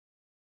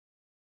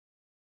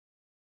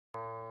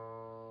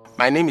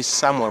My name is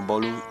Samuel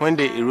Bolu. When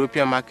the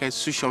European market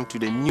switched on to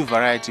the new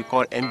variety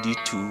called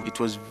MD2, it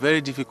was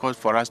very difficult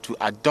for us to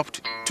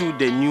adopt to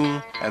the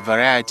new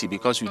variety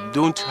because we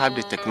don't have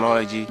the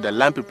technology. The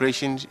land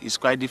preparation is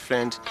quite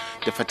different,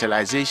 the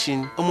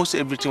fertilization, almost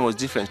everything was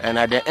different. And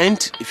at the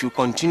end, if you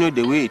continue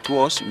the way it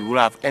was, we would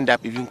have ended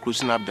up even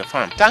closing up the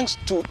farm. Thanks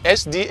to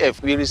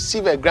SDF, we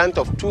received a grant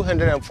of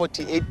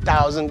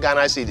 248,000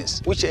 Ghana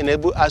cedis, which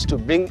enabled us to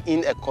bring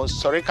in a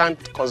Costa Rican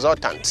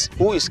consultant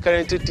who is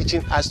currently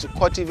teaching us to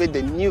cultivate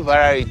the new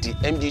variety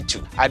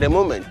MD2. At the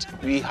moment,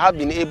 we have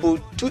been able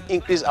to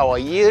increase our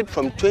yield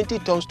from 20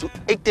 tons to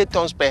 80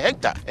 tons per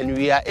hectare, and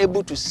we are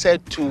able to sell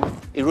to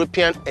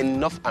European and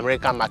North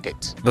American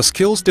markets. The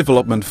Skills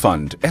Development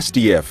Fund,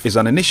 SDF, is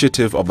an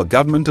initiative of the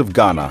Government of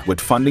Ghana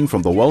with funding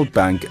from the World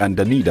Bank and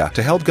DANIDA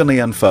to help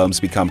Ghanaian firms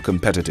become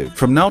competitive.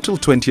 From now till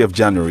 20th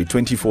January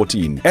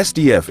 2014,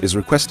 SDF is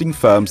requesting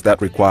firms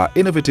that require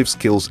innovative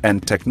skills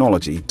and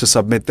technology to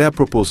submit their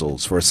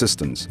proposals for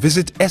assistance.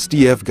 Visit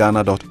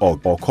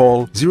sdfghana.org or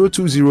call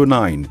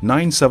 0209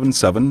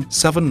 977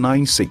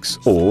 796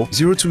 or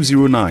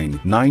 0209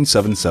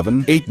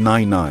 977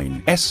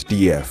 899.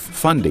 SDF,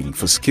 funding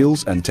for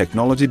skills and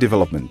technology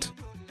development.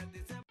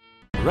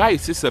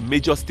 Rice is a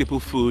major staple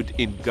food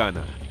in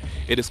Ghana.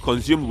 It is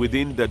consumed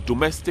within the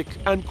domestic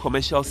and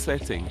commercial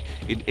setting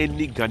in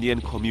any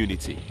Ghanaian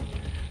community.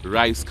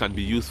 Rice can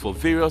be used for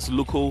various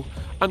local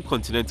and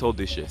continental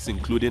dishes,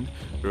 including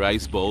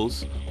rice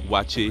balls,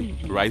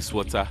 wache, rice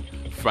water,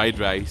 fried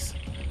rice,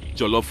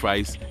 jollof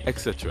rice,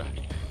 etc.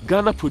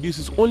 Ghana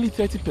produces only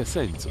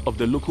 30% of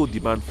the local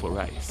demand for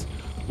rice,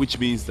 which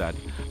means that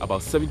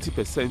about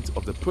 70%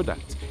 of the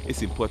product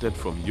is imported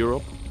from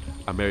Europe,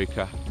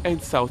 America,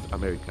 and South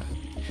America.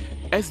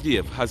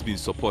 SDF has been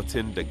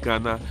supporting the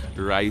Ghana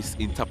Rice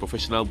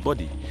Interprofessional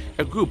Body,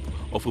 a group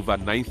of over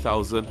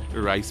 9,000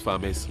 rice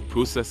farmers,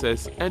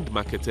 processors, and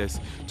marketers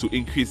to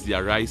increase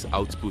their rice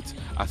output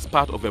as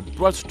part of a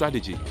broad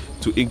strategy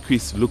to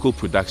increase local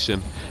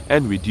production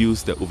and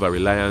reduce the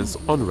over-reliance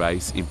on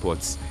rice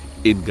imports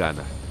in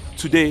Ghana.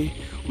 Today,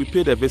 we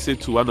paid a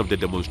visit to one of the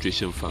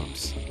demonstration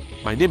farms.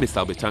 My name is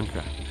Albert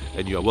Ankra,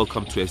 and you are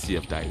welcome to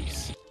SDF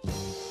Diaries.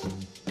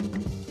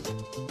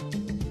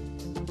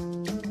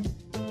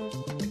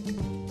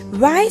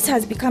 Rice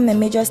has become a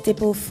major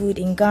staple food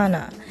in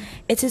Ghana.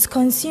 It is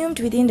consumed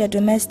within the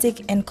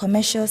domestic and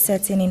commercial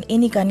setting in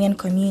any Ghanaian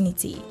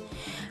community.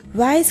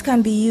 Rice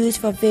can be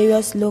used for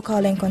various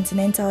local and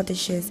continental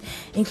dishes,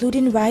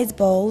 including rice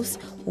balls,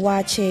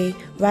 wache,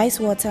 rice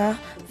water,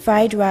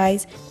 fried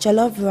rice,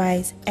 jollof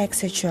rice,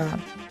 etc.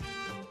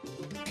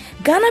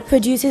 Ghana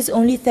produces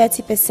only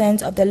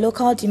 30% of the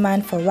local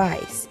demand for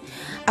rice.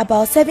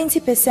 About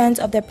 70%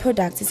 of the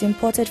product is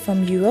imported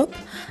from Europe,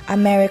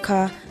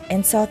 America,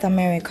 and South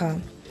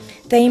America.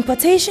 The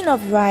importation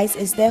of rice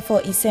is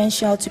therefore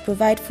essential to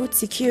provide food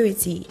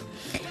security.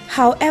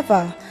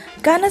 However,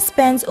 Ghana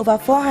spends over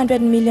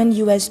 $400 million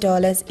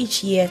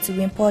each year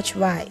to import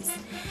rice,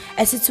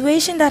 a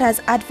situation that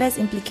has adverse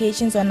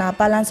implications on our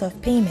balance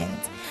of payment,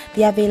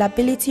 the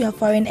availability of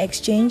foreign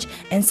exchange,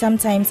 and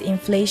sometimes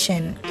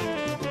inflation.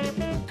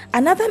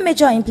 Another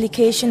major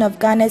implication of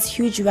Ghana's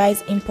huge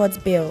rice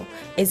import bill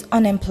is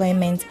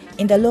unemployment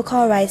in the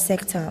local rice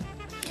sector.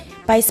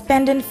 By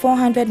spending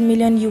 $400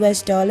 million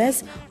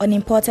on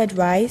imported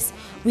rice,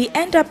 we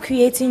end up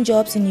creating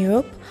jobs in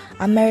Europe,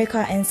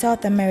 America, and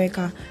South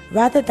America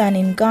rather than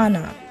in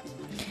Ghana.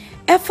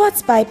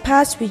 Efforts by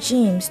past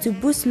regimes to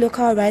boost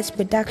local rice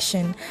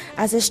production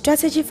as a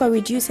strategy for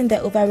reducing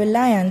the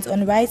over-reliance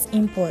on rice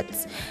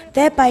imports,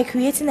 thereby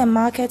creating a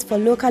market for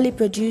locally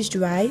produced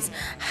rice,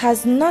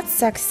 has not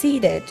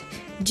succeeded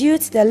due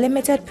to the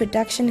limited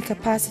production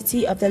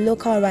capacity of the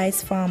local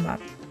rice farmer.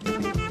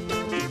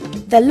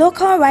 The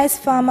local rice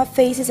farmer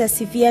faces a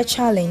severe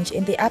challenge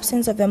in the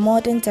absence of a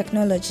modern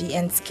technology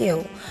and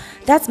skill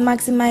that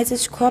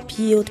maximizes crop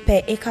yield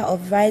per acre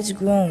of rice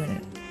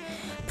grown.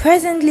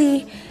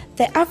 Presently,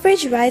 the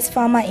average rice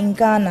farmer in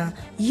Ghana,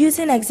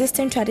 using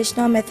existing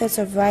traditional methods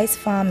of rice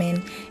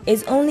farming,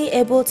 is only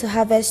able to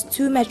harvest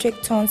 2 metric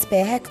tons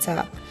per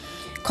hectare,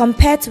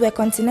 compared to a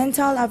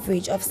continental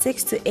average of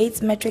 6 to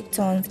 8 metric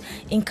tons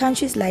in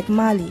countries like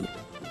Mali.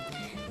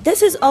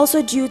 This is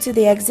also due to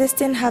the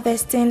existing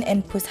harvesting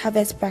and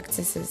post-harvest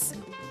practices.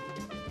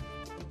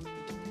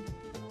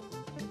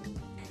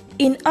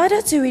 In order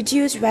to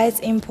reduce rice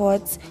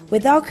imports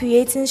without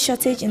creating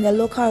shortage in the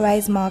local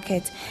rice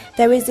market,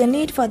 there is a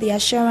need for the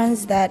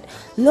assurance that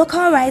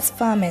local rice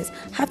farmers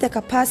have the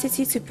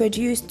capacity to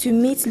produce to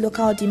meet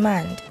local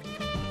demand.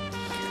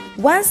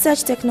 One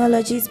such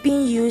technology is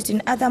being used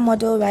in other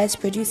model rice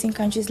producing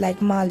countries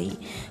like Mali,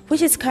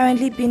 which is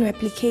currently being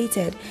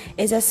replicated,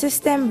 is a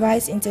system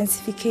rice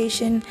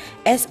intensification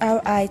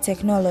 (SRI)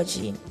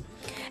 technology,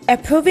 a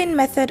proven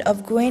method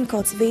of growing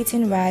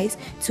cultivating rice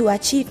to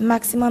achieve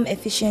maximum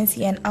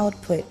efficiency and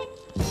output.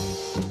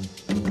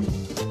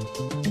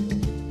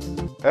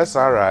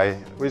 SRI,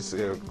 which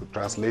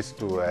translates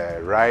to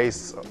a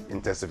rice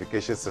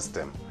intensification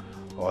system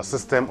or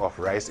system of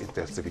rice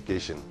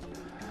intensification.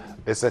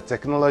 It's a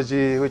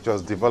technology which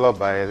was developed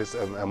by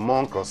a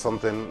monk or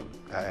something,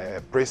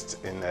 a priest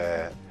in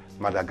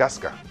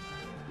Madagascar.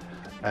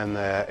 And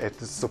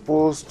it is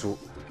supposed to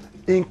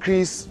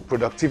increase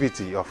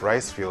productivity of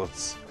rice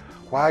fields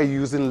while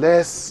using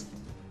less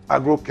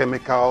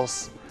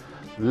agrochemicals,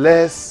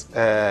 less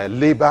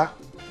labor,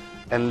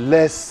 and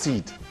less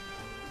seed.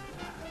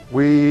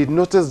 We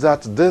noticed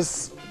that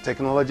this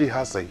technology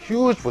has a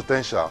huge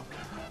potential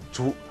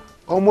to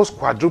almost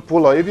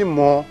quadruple or even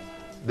more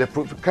the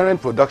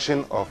current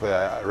production of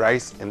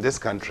rice in this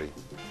country,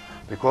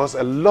 because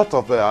a lot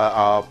of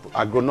our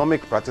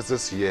agronomic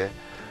practices here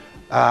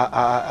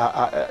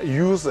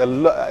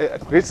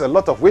creates a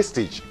lot of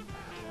wastage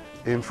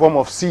in form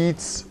of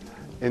seeds,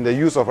 in the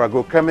use of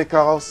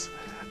agrochemicals,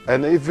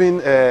 and even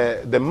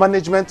the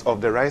management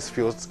of the rice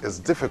fields is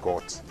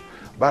difficult.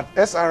 But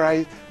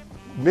SRI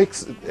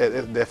makes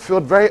the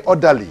field very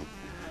orderly,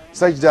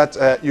 such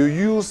that you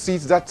use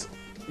seeds that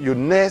you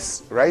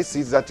nurse, rice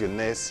seeds that you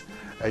nurse,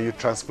 and you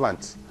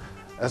transplant.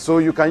 And so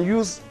you can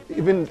use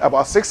even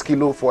about 6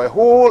 kilos for a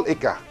whole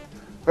acre.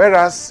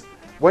 Whereas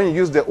when you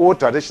use the old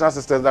traditional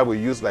systems that we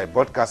use like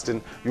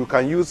broadcasting, you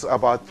can use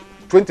about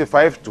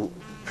 25 to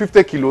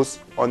 50 kilos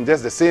on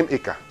just the same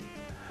acre.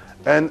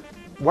 And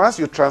once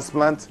you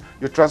transplant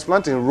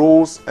in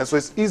rows, and so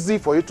it's easy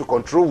for you to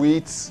control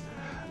weeds,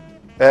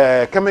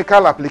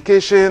 chemical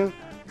application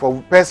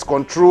for pest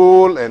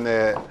control and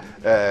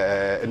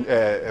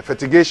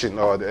fertigation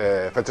or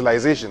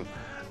fertilization.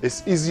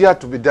 It's easier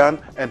to be done,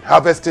 and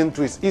harvesting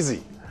too is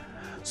easy.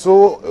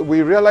 So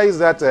we realized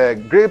that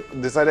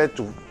GRAPE decided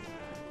to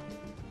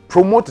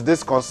promote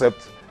this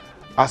concept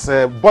as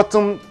a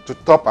bottom to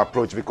top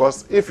approach,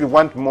 because if you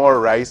want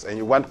more rice and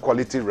you want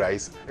quality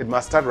rice, it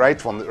must start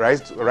right from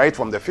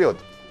the field.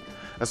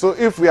 And so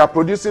if we are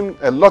producing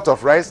a lot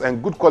of rice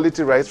and good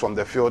quality rice from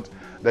the field,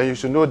 then you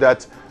should know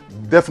that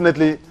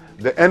definitely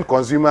the end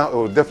consumer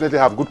will definitely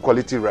have good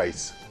quality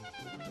rice.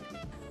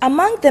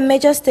 Among the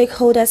major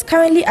stakeholders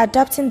currently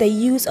adopting the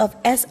use of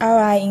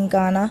SRI in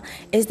Ghana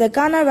is the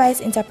Ghana Rice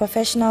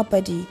Interprofessional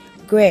Body,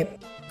 GRAPE.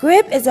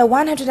 GRAPE is a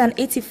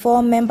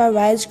 184-member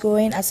rice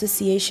growing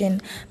association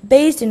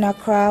based in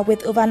Accra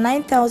with over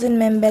 9,000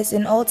 members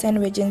in all 10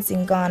 regions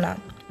in Ghana.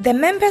 The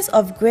members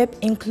of GRAPE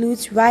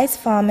include rice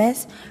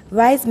farmers,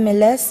 rice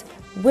millers,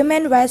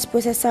 women rice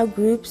processor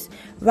groups,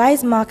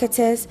 rice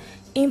marketers,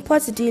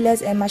 import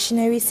dealers, and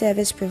machinery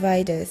service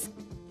providers.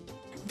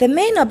 The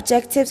main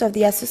objectives of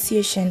the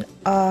association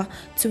are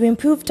to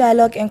improve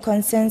dialogue and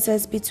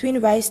consensus between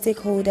rice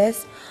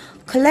stakeholders,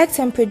 collect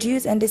and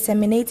produce and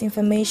disseminate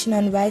information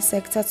on rice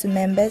sector to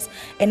members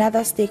and other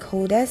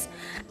stakeholders,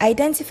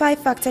 identify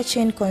factor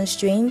chain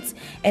constraints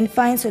and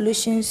find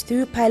solutions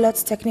through pilot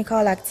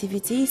technical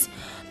activities,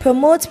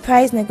 promote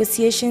price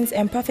negotiations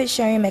and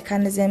profit-sharing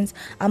mechanisms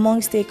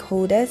among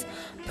stakeholders,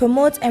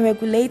 promote and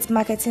regulate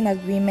marketing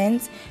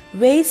agreements,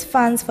 raise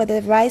funds for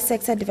the rice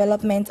sector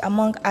development,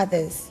 among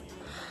others.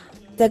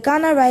 The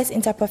Ghana Rice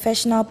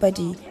Interprofessional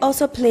Body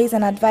also plays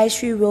an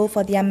advisory role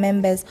for their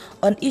members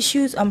on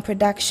issues on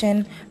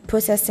production,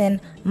 processing,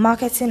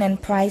 marketing,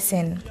 and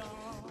pricing.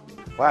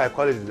 Why I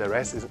call it the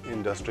rice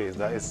industry is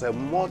that it's a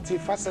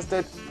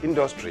multifaceted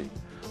industry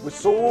with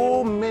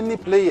so many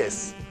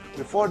players.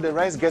 Before the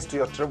rice gets to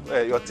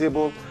your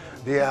table,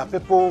 there are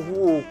people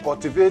who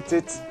cultivate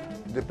it,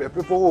 the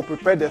people who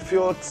prepare the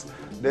fields.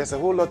 There's a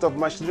whole lot of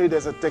machinery,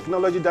 there's a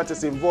technology that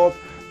is involved.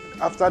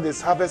 After it's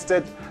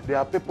harvested, there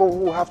are people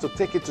who have to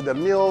take it to the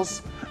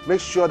mills, make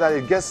sure that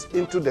it gets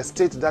into the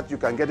state that you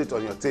can get it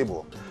on your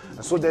table.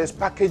 And so there is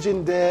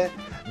packaging there,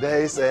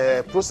 there is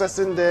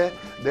processing there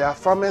are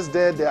farmers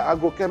there are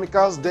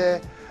agrochemicals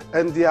there,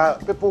 and there are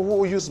people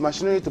who use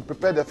machinery to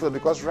prepare the field,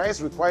 because rice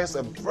requires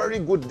a very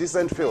good,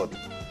 decent field.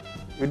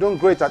 We don't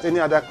grow it at any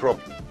other crop,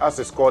 as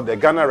it's called the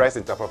Ghana Rice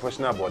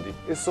Interprofessional Body.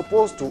 It's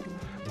supposed to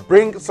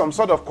bring some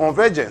sort of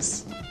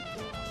convergence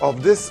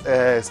of these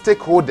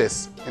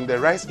stakeholders in the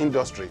rice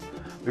industry,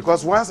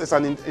 because once it's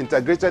an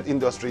integrated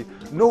industry,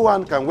 no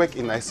one can work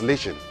in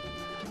isolation.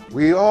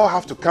 We all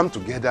have to come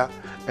together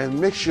and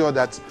make sure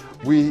that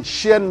we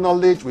share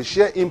knowledge, we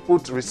share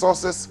input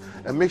resources,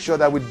 and make sure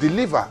that we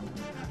deliver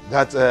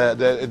that so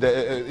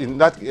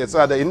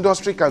the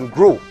industry can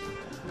grow.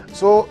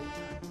 So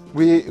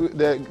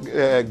the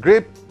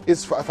GRAPE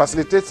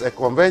facilitates a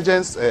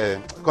convergence,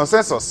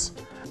 consensus,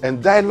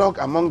 and dialogue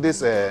among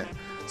these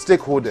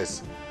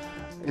stakeholders.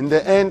 In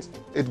the end,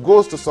 it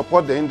goes to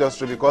support the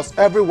industry, because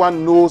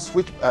everyone knows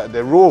which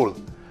the role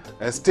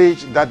and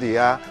stage that they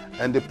are,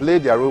 and they play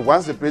their role.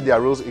 Once they play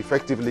their roles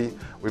effectively,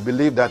 we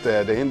believe that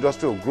the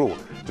industry will grow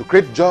to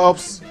create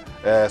jobs,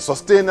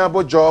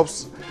 sustainable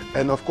jobs,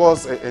 and of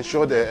course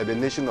ensure the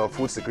nation of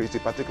food security,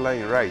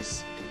 particularly in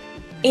rice.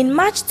 In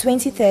March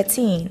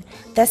 2013,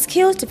 the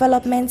Skills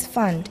Development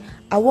Fund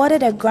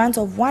awarded a grant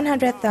of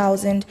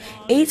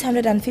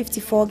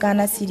 100,854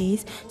 Ghana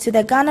cedis to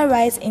the Ghana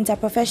Rice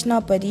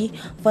Interprofessional Body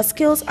for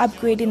skills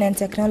upgrading and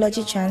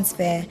technology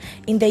transfer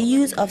in the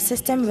use of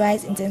system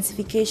rice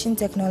intensification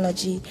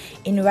technology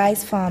in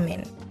rice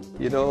farming.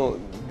 You know,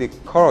 the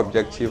core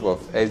objective of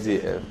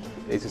SDF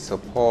is to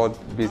support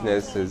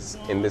businesses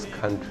in this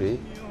country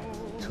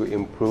to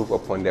improve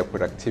upon their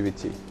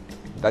productivity.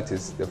 That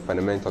is the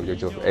fundamental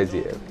objective of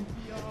SDF.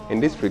 In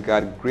this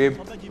regard, GRIP,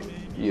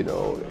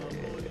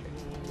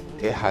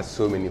 it has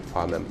so many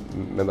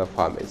member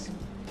farmers,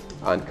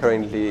 and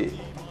currently,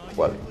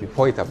 well,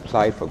 before it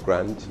applied for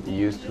grant, it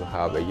used to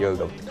have a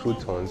yield of 2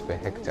 tons per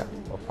hectare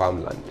of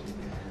farmland.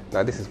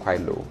 Now this is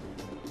quite low,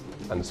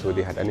 and so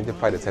they had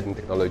identified a certain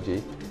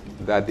technology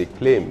that they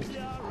claimed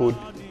could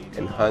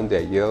enhance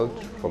their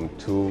yield from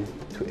 2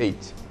 to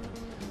 8.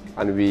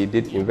 And we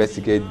did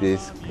investigate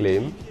this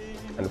claim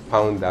and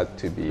found that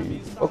to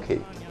be okay.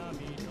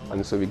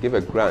 And so we gave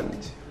a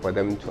grant for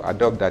them to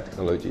adopt that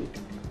technology.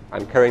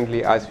 And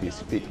currently, as we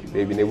speak,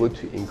 they've been able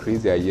to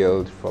increase their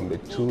yield from the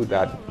 2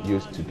 that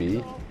used to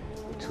be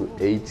to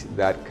 8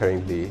 that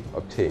currently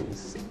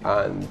obtains.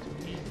 And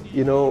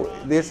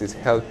this is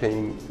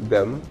helping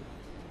them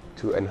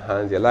to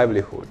enhance their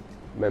livelihood.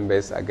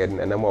 Members are getting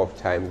a number of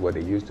times what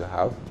they used to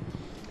have.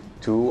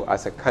 2,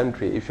 as a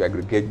country, if you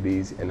aggregate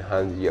these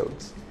enhanced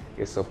yields,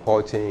 it's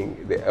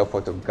supporting the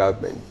effort of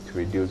government to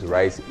reduce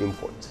rice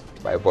imports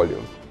by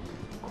volume,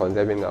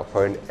 conserving our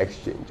foreign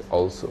exchange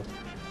also.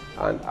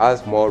 And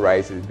as more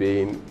rice is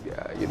being,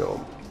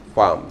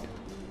 farmed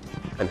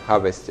and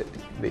harvested,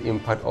 the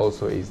impact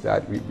also is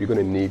that we're going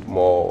to need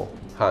more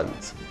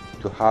hands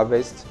to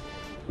harvest.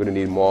 We're going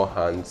to need more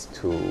hands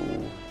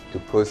to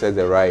process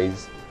the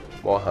rice,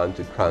 more hands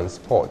to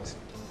transport.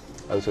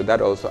 And so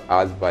that also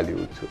adds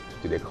value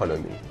to the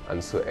economy.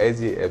 And so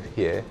SDF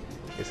here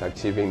is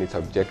achieving its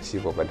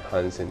objective of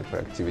enhancing the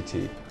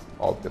productivity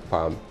of the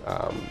farm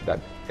that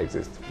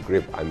exists,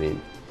 GRIP, I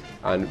mean.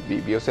 And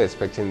we're also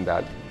expecting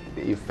that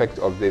the effect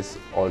of this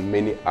on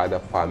many other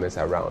farmers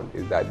around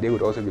is that they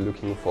would also be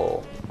looking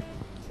for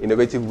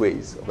innovative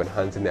ways of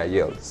enhancing their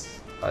yields.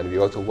 And we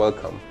also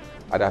welcome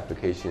other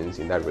applications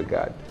in that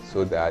regard,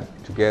 so that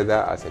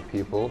together as a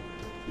people,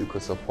 we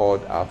could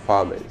support our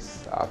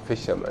farmers, our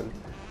fishermen,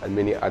 and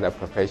many other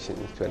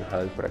professions to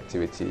enhance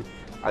productivity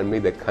and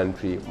make the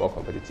country more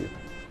competitive.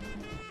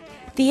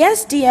 The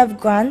SDF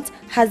grant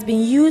has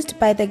been used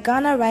by the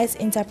Ghana Rice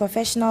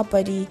Interprofessional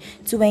Body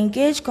to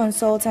engage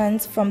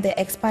consultants from the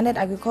Expanded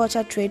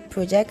Agriculture Trade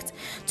Project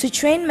to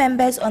train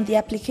members on the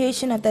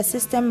application of the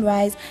system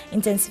rice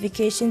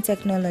intensification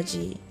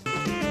technology.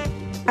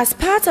 As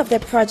part of the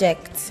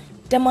project,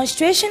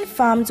 demonstration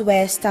farms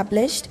were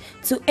established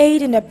to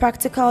aid in the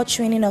practical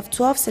training of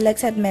 12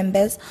 selected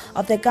members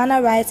of the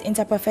Ghana Rice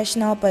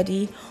Interprofessional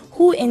Body,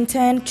 who in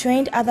turn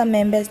trained other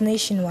members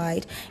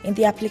nationwide in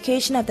the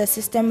application of the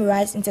system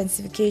rice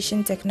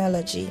intensification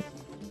technology.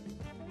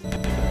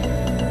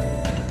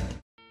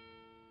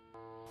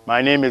 My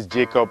name is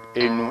Jacob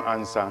Enu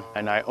Ansa,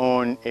 and I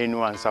own Enu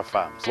Ansa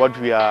Farms. What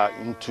we are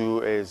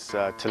into is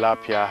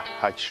tilapia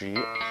hatchery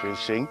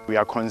fishing. We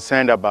are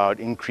concerned about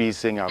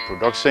increasing our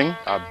production.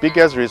 Our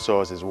biggest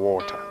resource is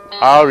water.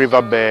 Our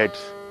riverbed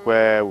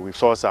where we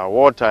source our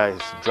water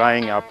is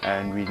drying up,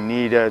 and we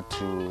needed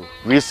to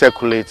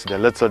recirculate the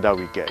little that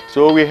we get.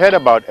 So we heard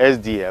about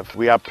SDF.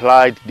 We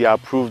applied, they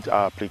approved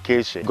our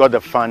application, got the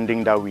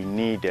funding that we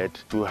needed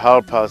to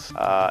help us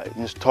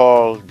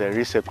install the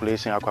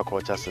recirculation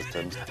aquaculture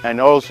systems, and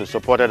also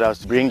supported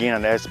us bringing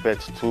an expert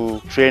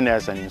to train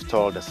us and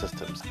install the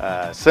systems.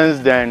 Since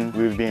then,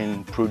 we've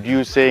been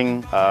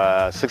producing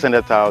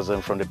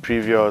 600,000 from the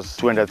previous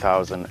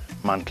 200,000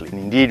 monthly. And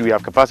indeed, we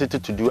have capacity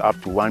to do up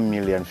to 1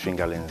 million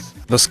fingerlings.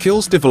 The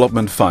Skills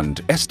Development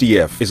Fund,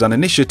 SDF, is an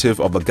initiative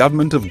of the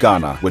Government of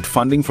Ghana with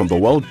funding from the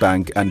World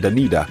Bank and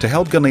DANIDA to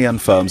help Ghanaian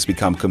firms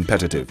become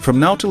competitive. From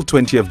now till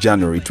 20th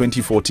January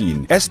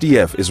 2014,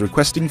 SDF is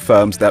requesting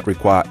firms that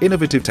require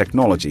innovative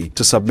technology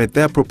to submit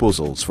their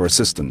proposals for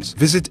assistance.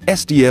 Visit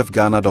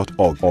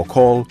sdfghana.org or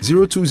call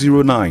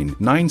 0209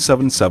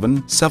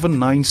 977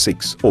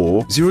 796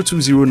 or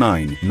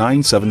 0209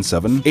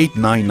 977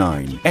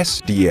 899.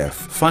 SDF,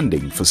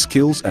 funding for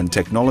skills and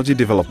technology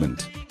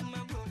development.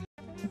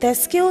 The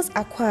skills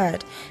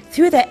acquired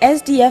through the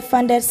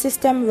SDF-funded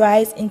system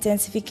rice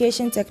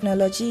intensification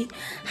technology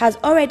has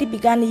already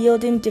begun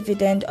yielding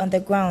dividend on the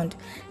ground,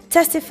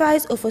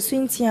 testifies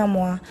Ofosu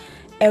Ntiamwa,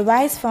 a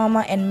rice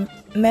farmer and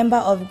member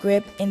of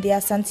GRIP in the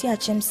Asante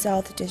Achim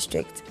South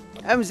District.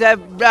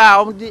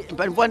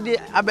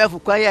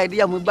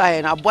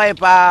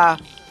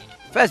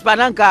 First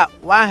bananka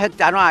 1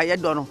 hectare no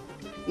ayedo no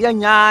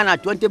yenya na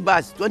 20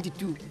 bars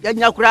 22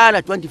 yenya kura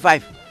na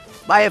 25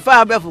 by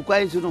far befu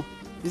kwa isu no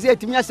is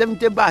it me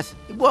 70 bars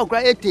ibo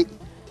kura 80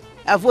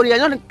 afori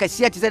yenya no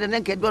kase ati say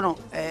den ke do no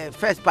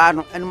first bar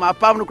no and ma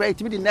pam no kura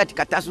itimi di net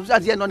kataso so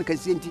azie no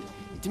kase nti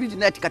itimi di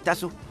net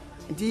kataso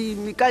nti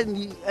mika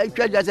ni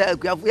atwa dwa say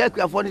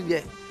akuafo no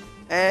de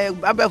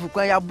abefu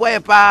kwa ya boy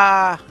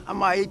pa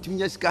ama itimi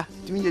nyesika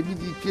itimi nye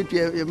bi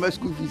tie my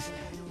school fees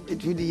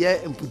it will be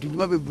a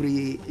impuduma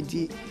bebre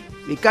nti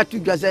we cut to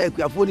just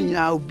akuafo ni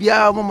nyina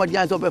obia momodi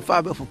anso be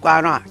fa be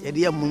fukwa no a ye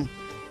de amun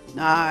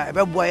na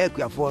ebe boy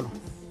akuafo no.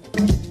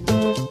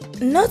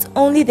 Not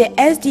only the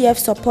SDF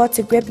support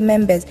to GRIP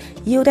members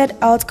yielded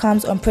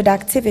outcomes on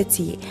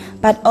productivity,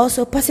 but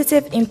also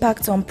positive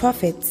impacts on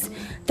profits.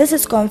 This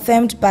is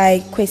confirmed by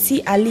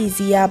Kwesi Ali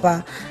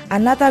Ziyaba,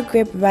 another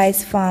grape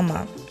rice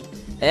farmer.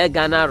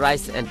 Ghana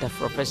Rice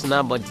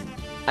Interprofessional Body,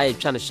 I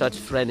trying to short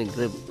friend and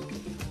grape.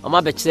 I'm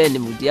a bit saying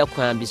with dear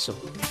Quambiso.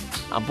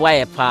 A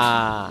boy a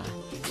pa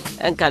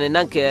and can an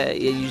uncle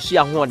you see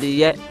a horn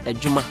yet a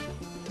juma.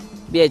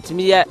 Be it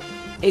me a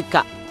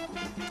eka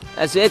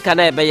as a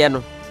can I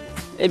bayano.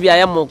 Maybe I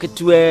am okay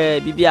to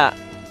a bibia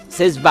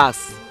 6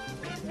 bucks.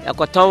 A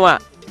cotonwa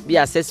be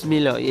a 6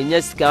 million.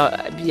 Yes,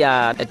 be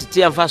a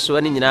Tian fast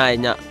running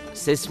in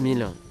 6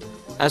 million.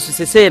 As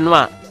we say,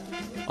 no,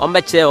 on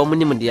my chair or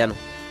Munimundiano.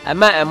 I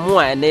might a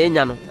more and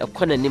a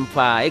corner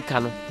nimpa a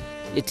cano.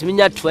 It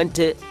means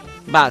 20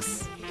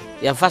 bucks.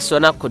 Your first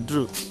one could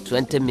do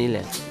 20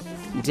 million.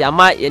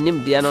 Diama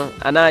yenim diano,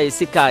 and I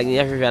sika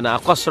and a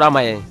cost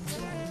ramaye.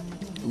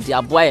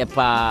 Dia boy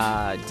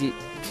pa di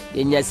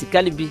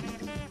Yasikalibi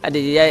at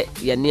the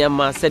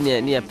Yaniama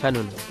senior near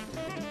Panon.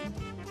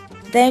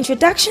 The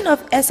introduction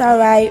of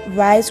SRI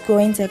rice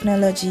growing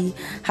technology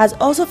has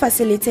also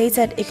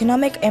facilitated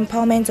economic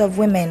empowerment of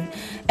women,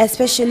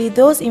 especially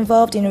those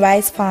involved in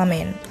rice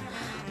farming.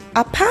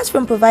 Apart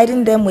from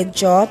providing them with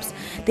jobs,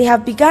 they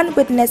have begun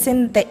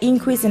witnessing the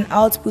increase in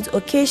output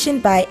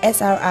occasioned by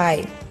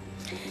SRI.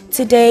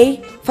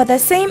 Today, for the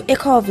same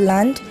acre of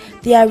land,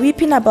 they are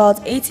reaping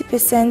about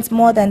 80%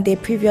 more than they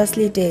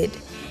previously did.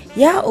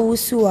 Ya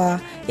Owusua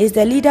is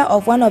the leader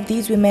of one of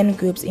these women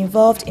groups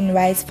involved in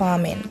rice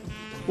farming.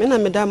 Mena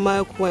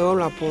medama kwa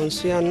wala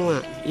ponsu ya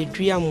noa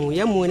edua mu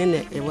ya mu ne na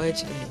e wa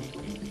chire.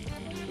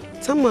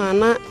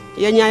 Tamana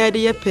ya nya ya de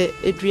yepe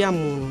edua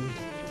mu.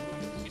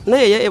 Na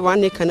ye e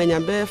wan ka na nya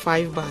be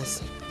 5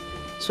 bars.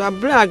 So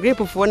abra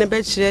grape fo ne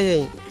be chire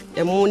yen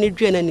e mu ne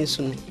dua na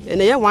nisu no. E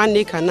na ye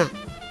 1 ka na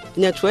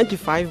nya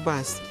 25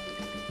 bars.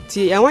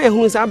 Ti e wan ye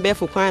hunu sa be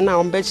fo kwan na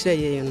on be chire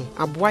yen no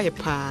aboa ye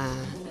pa.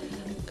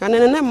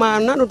 Kana na ma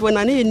na do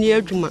na ne ni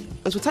adwuma.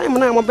 So time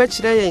na mo be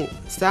chire yen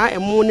sa e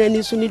mu na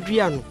nisu ne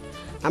dua no.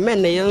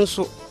 Amen na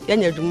yenso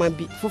yanya adwuma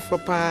bi foforo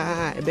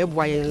pa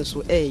ebeboa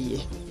yenso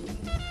eye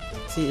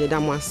ti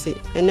edamase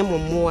ene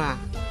mommo a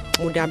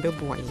muda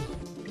beboa yen.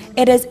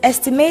 It is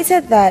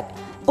estimated that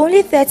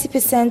only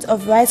 30%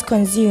 of rice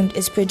consumed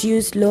is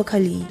produced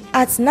locally.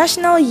 At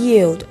national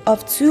yield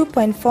of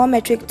 2.4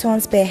 metric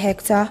tons per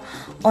hectare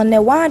on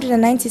a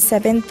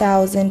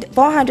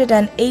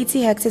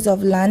 197,480 hectares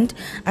of land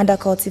under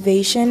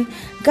cultivation,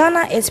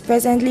 Ghana is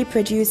presently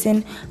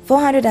producing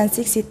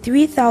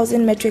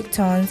 463,000 metric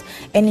tons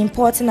and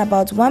importing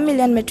about 1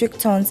 million metric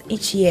tons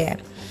each year.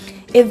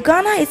 If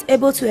Ghana is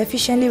able to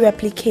efficiently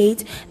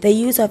replicate the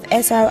use of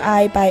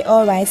SRI by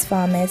all rice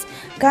farmers,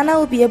 Ghana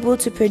will be able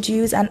to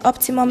produce an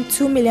optimum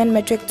 2 million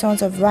metric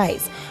tons of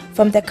rice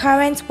from the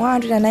current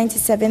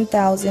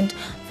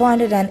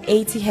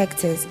 197,480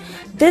 hectares.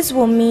 This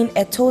will mean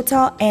a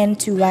total end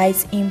to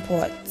rice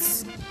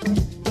imports.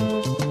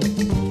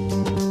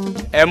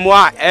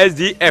 Emwa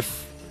SDF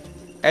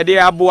ede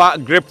aboa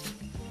grip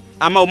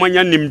ama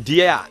omanya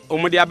nimdie a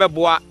omode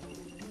abeboa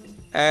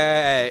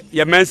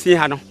yemansi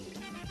ha no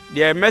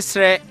the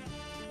mesre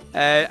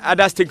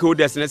other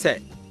stakeholders ne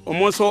say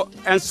omonso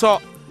enso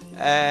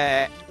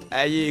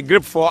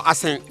grip for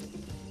asen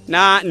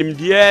na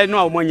nimdie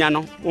no omanya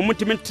no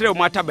omutimi tre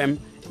omatabam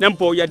na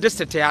mpo ye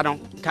district ya no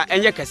ka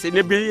enye kese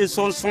ne bi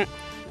sonson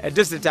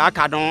district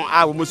aka don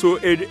a omoso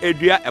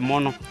edua emo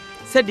no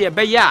se de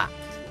be ya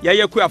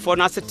ya kuafo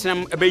na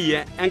setenem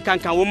ebeye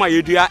enkankan wo ma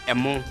yedua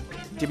emo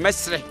ti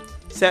mesre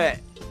se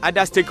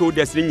other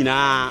stakeholders ni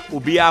nyina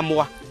obi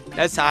amoa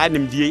na sa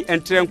nimdie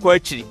entre nko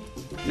akiri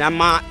na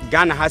ma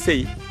Ghana ha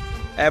sei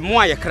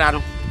mo ayekra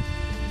no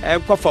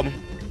nkofom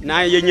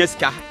na yenya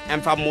sika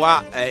emfa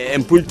moa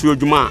empuntu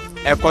odwuma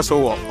ekoso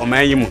wo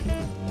omanyi mu.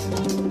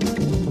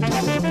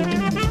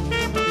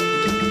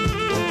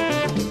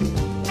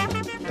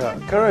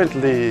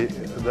 Currently,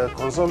 the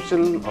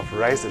consumption of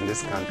rice in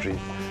this country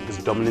is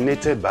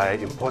dominated by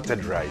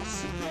imported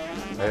rice.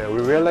 We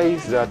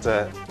realize that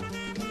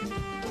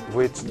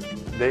with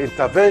the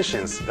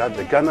interventions that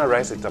the Ghana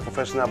Rice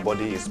Interprofessional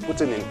Body is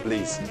putting in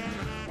place,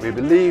 we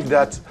believe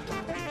that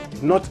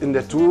not in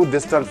the too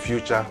distant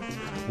future,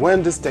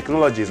 when these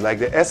technologies like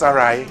the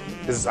SRI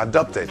is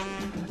adopted,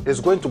 it's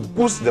going to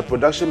boost the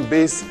production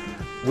base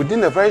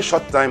within a very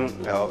short time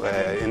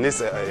in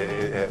this,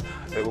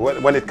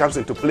 when it comes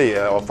into play,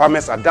 our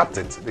farmers adapt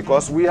it,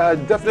 because we are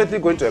definitely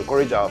going to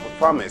encourage our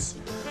farmers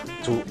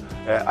to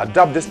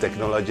adopt this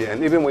technology,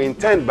 and even we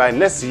intend by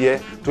next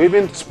year to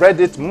even spread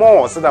it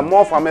more so that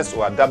more farmers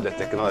will adopt the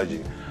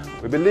technology.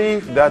 We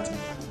believe that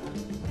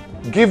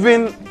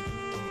given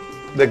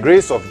the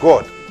grace of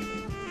God,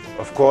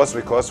 of course,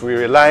 because we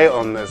rely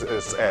on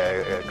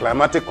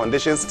climatic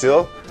conditions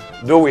still,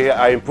 though we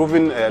are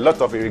improving, a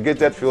lot of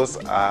irrigated fields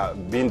are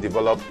being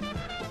developed.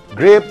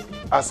 GRAPE,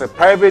 as a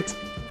private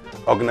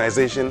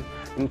organization,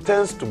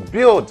 intends to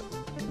build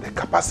the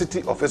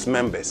capacity of its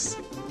members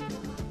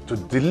to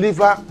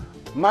deliver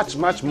much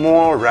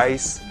more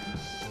rice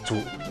to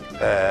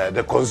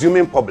the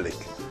consuming public.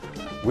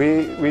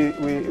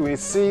 We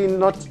see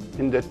not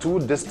in the too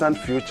distant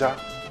future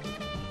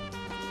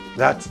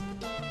that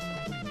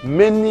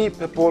Many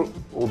people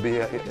will be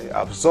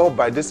absorbed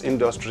by this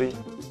industry,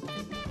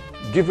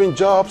 giving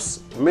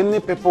jobs. Many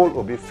people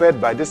will be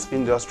fed by this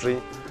industry,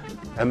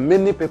 and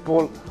many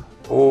people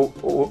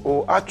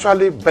will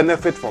actually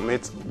benefit from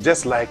it,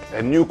 just like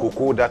a new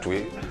cocoa that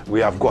we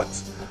have got.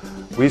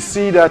 We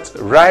see that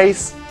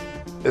rice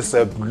is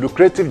a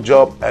lucrative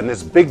job and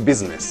it's big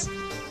business.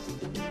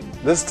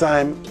 This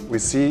time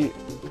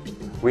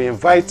we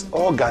invite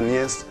all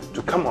Ghanaians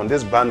to come on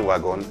this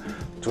bandwagon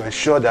to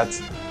ensure that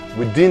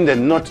within the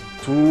not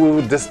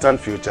too distant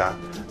future,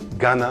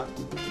 Ghana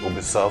will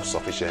be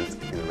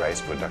self-sufficient in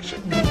rice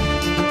production.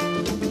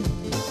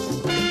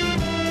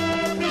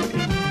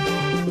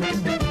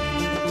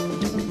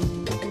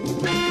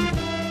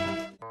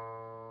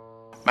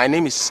 My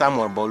name is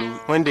Samuel Bolu.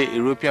 When the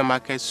European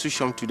market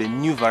switched on to the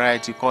new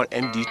variety called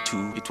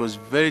MD2, it was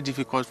very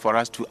difficult for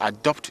us to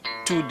adopt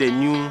to the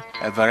new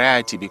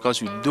variety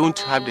because we don't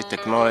have the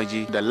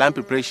technology. The land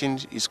preparation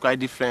is quite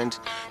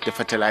different, the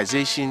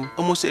fertilization,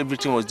 almost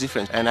everything was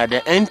different. And at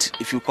the end,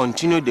 if you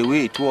continue the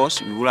way it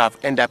was, we will have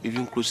ended up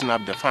even closing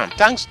up the farm.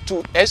 Thanks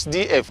to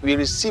SDF, we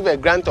received a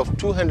grant of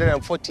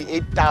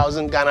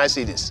 248,000 Ghana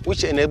cedis,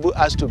 which enabled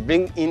us to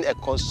bring in a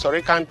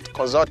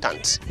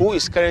consultant who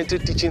is currently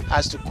teaching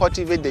us to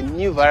cultivate the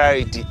new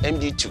variety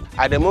MD2.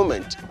 At the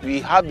moment, we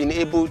have been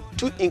able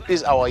to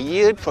increase our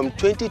yield from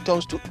 20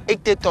 tons to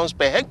 80 tons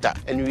per hectare,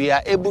 and we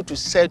are able to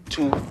sell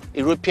to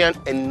European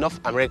and North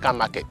American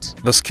markets.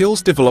 The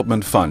Skills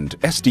Development Fund,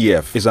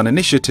 SDF, is an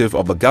initiative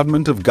of the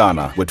Government of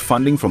Ghana with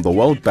funding from the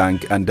World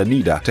Bank and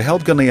Danida to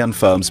help Ghanaian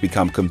firms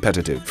become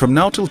competitive. From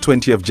now till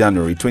 20th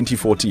January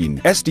 2014,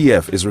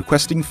 SDF is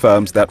requesting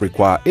firms that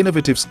require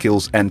innovative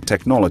skills and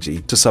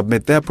technology to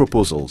submit their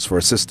proposals for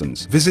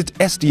assistance. Visit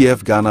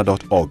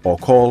sdfghana.org or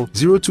call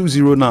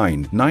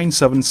 0209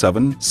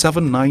 977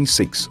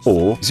 796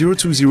 or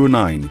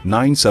 0209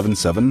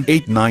 977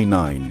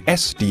 899.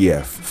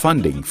 SDF,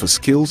 funding for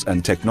skills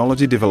and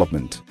technology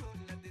development.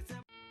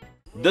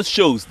 This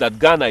shows that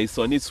Ghana is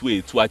on its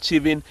way to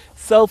achieving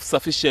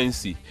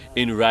self-sufficiency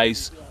in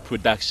rice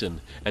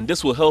production, and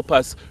this will help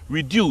us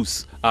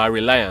reduce our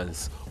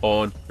reliance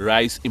on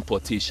rice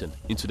importation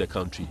into the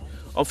country.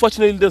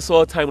 Unfortunately, this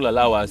all time will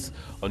allow us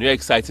on your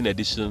exciting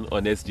edition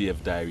on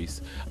SDF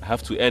Diaries. I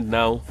have to end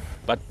now,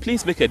 but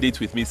please make a date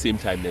with me same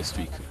time next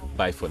week.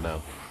 Bye for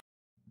now.